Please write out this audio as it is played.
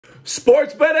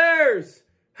Sports betters,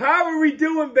 how are we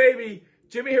doing, baby?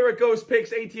 Jimmy here at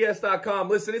GhostPicksATS.com.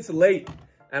 Listen, it's late,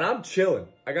 and I'm chilling.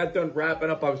 I got done wrapping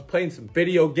up. I was playing some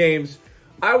video games.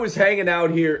 I was hanging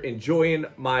out here, enjoying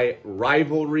my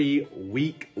rivalry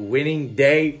week winning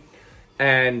day,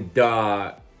 and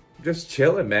just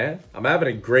chilling, man. I'm having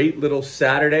a great little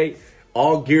Saturday,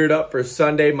 all geared up for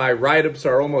Sunday. My write-ups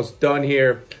are almost done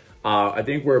here. I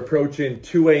think we're approaching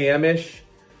 2 a.m.-ish.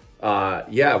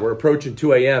 Yeah, we're approaching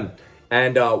 2 a.m.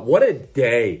 And what a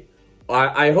day.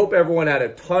 I hope everyone had a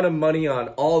ton of money on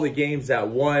all the games that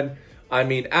won. I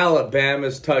mean,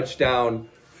 Alabama's touchdown,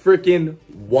 freaking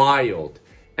wild.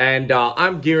 And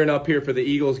I'm gearing up here for the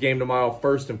Eagles game tomorrow.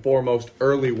 First and foremost,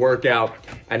 early workout,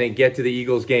 and then get to the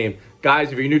Eagles game.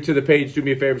 Guys, if you're new to the page, do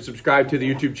me a favor, subscribe to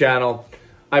the YouTube channel.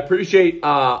 I appreciate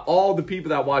all the people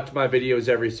that watch my videos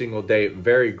every single day.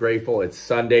 Very grateful. It's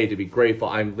Sunday. To be grateful,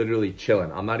 I'm literally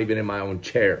chilling. I'm not even in my own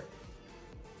chair.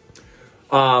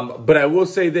 But I will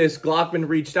say this. Glockman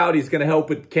reached out. He's going to help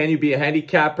with Can You Be a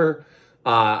Handicapper?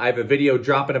 I have a video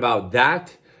dropping about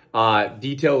that.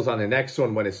 Details on the next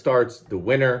one when it starts, the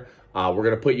winner. We're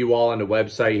going to put you all on the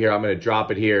website here. I'm going to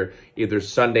drop it here either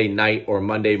Sunday night or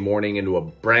Monday morning into a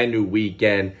brand new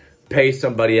weekend. Pay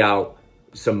somebody out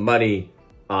some money.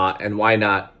 And why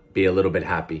not be a little bit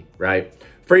happy, right?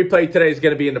 Free play today is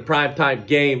going to be in the primetime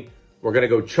game. We're going to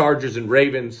go Chargers and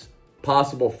Ravens.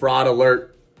 Possible fraud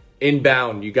alert.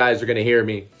 Inbound, you guys are going to hear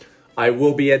me. I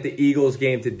will be at the Eagles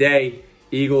game today.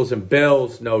 Eagles and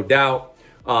Bills, no doubt.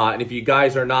 And if you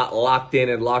guys are not locked in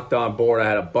and locked on board, I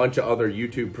had a bunch of other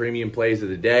YouTube premium plays of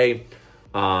the day.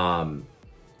 You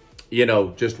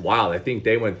know, just wild. I think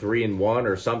they went 3-1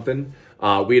 or something.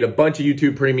 We had a bunch of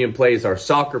YouTube premium plays. Our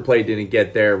soccer play didn't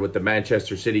get there with the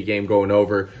Manchester City game going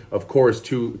over. Of course,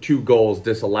 two goals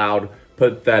disallowed.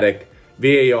 Pathetic.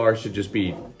 VAR should just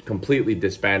be completely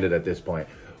disbanded at this point.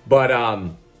 But,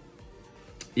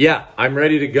 yeah, I'm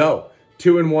ready to go.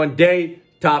 2-in-1 day,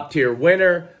 top tier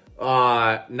winner.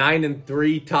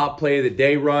 9-3 top play of the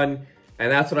day run.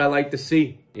 And that's what I like to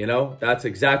see. You know, that's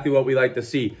exactly what we like to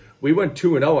see. We went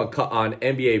 2-0 on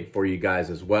NBA for you guys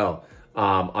as well.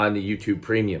 On the YouTube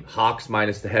Premium. Hawks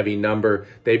minus the heavy number.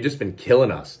 They've just been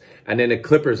killing us. And then the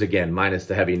Clippers again, minus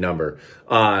the heavy number.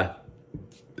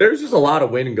 There's just a lot of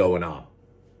win going on.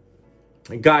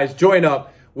 And guys, join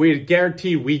up. We had a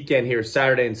guaranteed weekend here,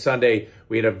 Saturday and Sunday.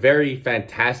 We had a very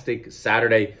fantastic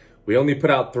Saturday. We only put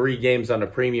out 3 games on the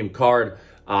premium card.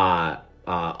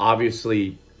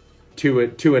 Obviously,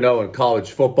 2-0 in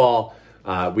college football.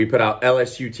 We put out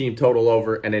LSU team total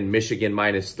over and then Michigan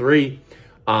minus 3.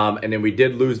 And then we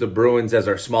did lose the Bruins as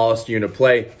our smallest unit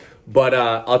play. But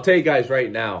I'll tell you guys right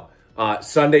now,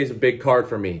 Sunday's a big card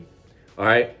for me. All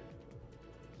right?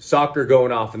 Soccer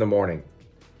going off in the morning.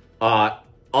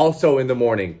 Also in the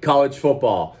morning, college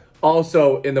football.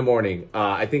 Also in the morning.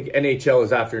 I think NHL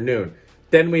is afternoon.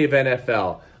 Then we have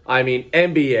NFL. I mean,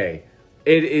 NBA.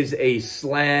 It is a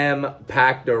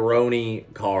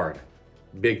slam-packed-a-roni card.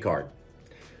 Big card.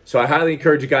 So I highly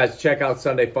encourage you guys to check out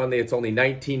Sunday Funday. It's only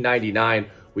 $19.99.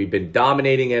 We've been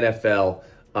dominating NFL.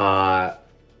 8-2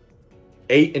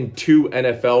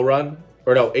 NFL run.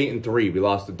 Or no, 8-3. We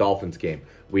lost the Dolphins game.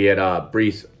 We had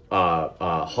Brees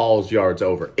Hall's yards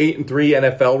over. 8-3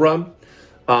 NFL run.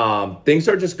 Things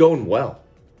are just going well.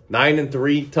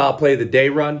 9-3 top play of the day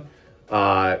run.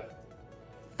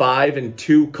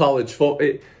 5-2 college football.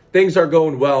 Things are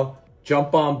going well.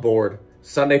 Jump on board.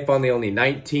 Sunday Funday only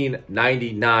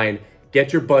 $19.99.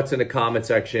 Get your butts in the comment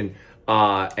section.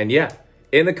 And yeah,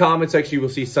 in the comment section, you will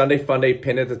see Sunday Funday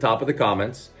pinned at the top of the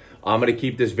comments. I'm going to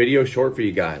keep this video short for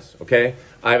you guys, okay?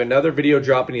 I have another video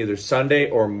dropping either Sunday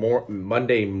or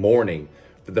Monday morning.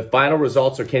 For the final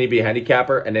results or can you be a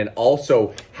handicapper? And then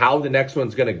also how the next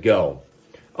one's going to go.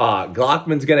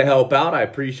 Glockman's going to help out. I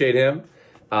appreciate him.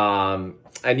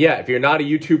 And yeah, if you're not a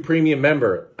YouTube Premium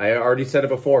member, I already said it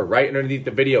before, right underneath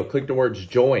the video, click the words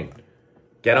join.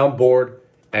 Get on board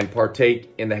and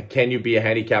partake in the Can You Be a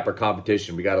Handicapper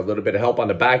competition. We got a little bit of help on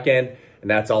the back end,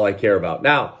 and that's all I care about.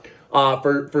 Now,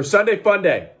 for Sunday Fun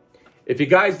Day, if you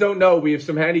guys don't know, we have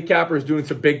some handicappers doing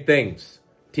some big things.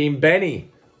 Team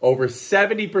Benny, over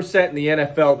 70% in the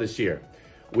NFL this year.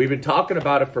 We've been talking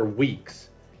about it for weeks.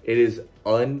 It is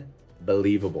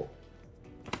unbelievable.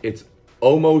 It's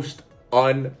almost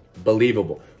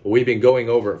unbelievable. We've been going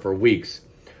over it for weeks.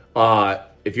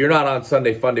 If you're not on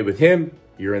Sunday Funday with him,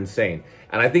 you're insane.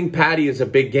 And I think Patty is a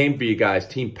big game for you guys.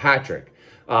 Team Patrick.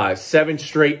 7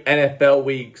 straight NFL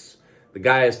weeks. The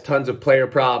guy has tons of player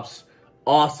props.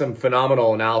 Awesome,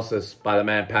 phenomenal analysis by the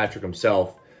man Patrick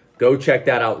himself. Go check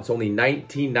that out. It's only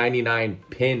 $19.99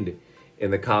 pinned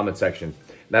in the comment section.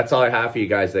 That's all I have for you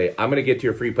guys today. I'm going to get to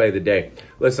your free play of the day.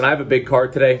 Listen, I have a big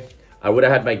card today. I would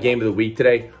have had my game of the week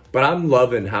today, but I'm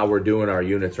loving how we're doing our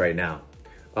units right now.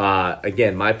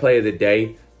 Again, my play of the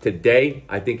day today,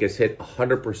 I think, has hit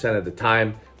 100% of the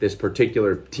time this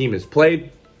particular team has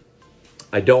played.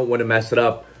 I don't want to mess it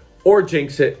up or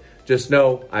jinx it. Just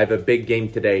know I have a big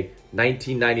game today,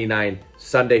 1999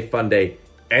 Sunday Fun Day,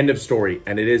 end of story,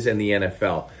 and it is in the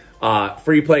NFL.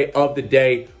 Free play of the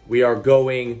day, we are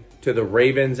going to the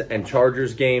Ravens and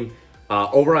Chargers game.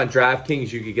 Over on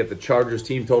DraftKings, you could get the Chargers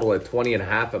team total at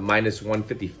 20.5 at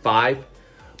 -155.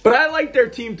 But I like their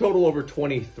team total over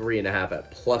 23.5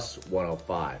 at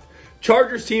 +105.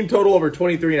 Chargers team total over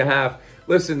 23.5.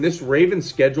 Listen, this Ravens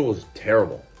schedule is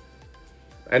terrible.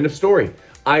 End of story.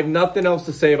 I have nothing else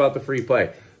to say about the free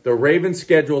play. The Ravens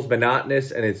schedule is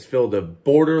monotonous, and it's filled with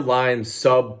borderline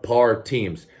subpar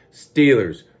teams.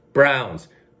 Steelers, Browns,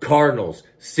 Cardinals,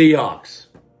 Seahawks.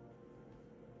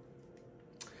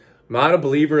 I'm not a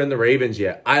believer in the Ravens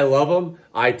yet. I love them.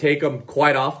 I take them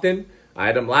quite often. I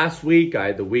had them last week. I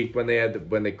had the week when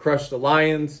they crushed the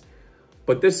Lions.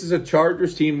 But this is a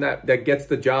Chargers team that gets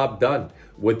the job done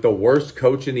with the worst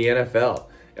coach in the NFL.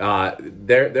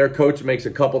 Their coach makes a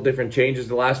couple different changes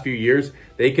the last few years.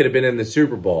 They could have been in the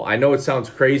Super Bowl. I know it sounds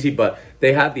crazy, but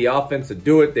they had the offense to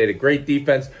do it. They had a great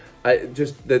defense.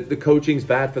 Just the coaching's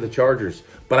bad for the Chargers,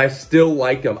 but I still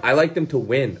like them. I like them to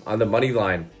win on the money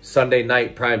line Sunday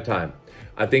night primetime.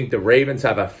 I think the Ravens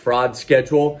have a fraud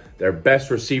schedule. Their best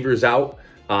receivers out.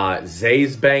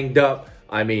 Zay's banged up.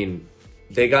 I mean,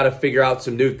 they got to figure out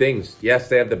some new things. Yes,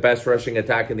 they have the best rushing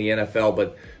attack in the NFL,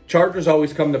 but Chargers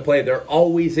always come to play. They're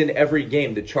always in every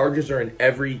game. The Chargers are in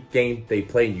every game they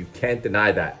play, and you can't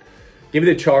deny that. Give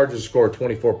me the Chargers to score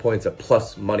 24 points at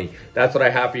plus money. That's what I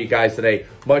have for you guys today.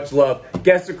 Much love.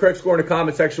 Guess the correct score in the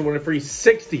comment section. Win a free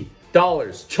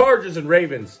 $60. Chargers and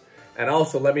Ravens. And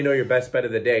also, let me know your best bet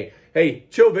of the day. Hey,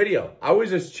 chill video. I was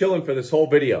just chilling for this whole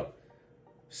video.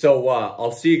 So,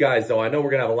 I'll see you guys, though. I know we're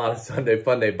going to have a lot of Sunday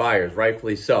Fun Day buyers,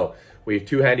 rightfully so. We have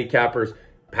 2 handicappers.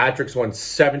 Patrick's won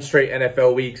 7 straight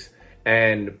NFL weeks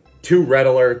and 2 red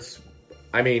alerts.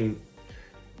 I mean,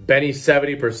 Benny's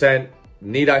 70%.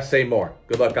 Need I say more?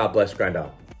 Good luck. God bless. Grind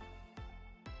out.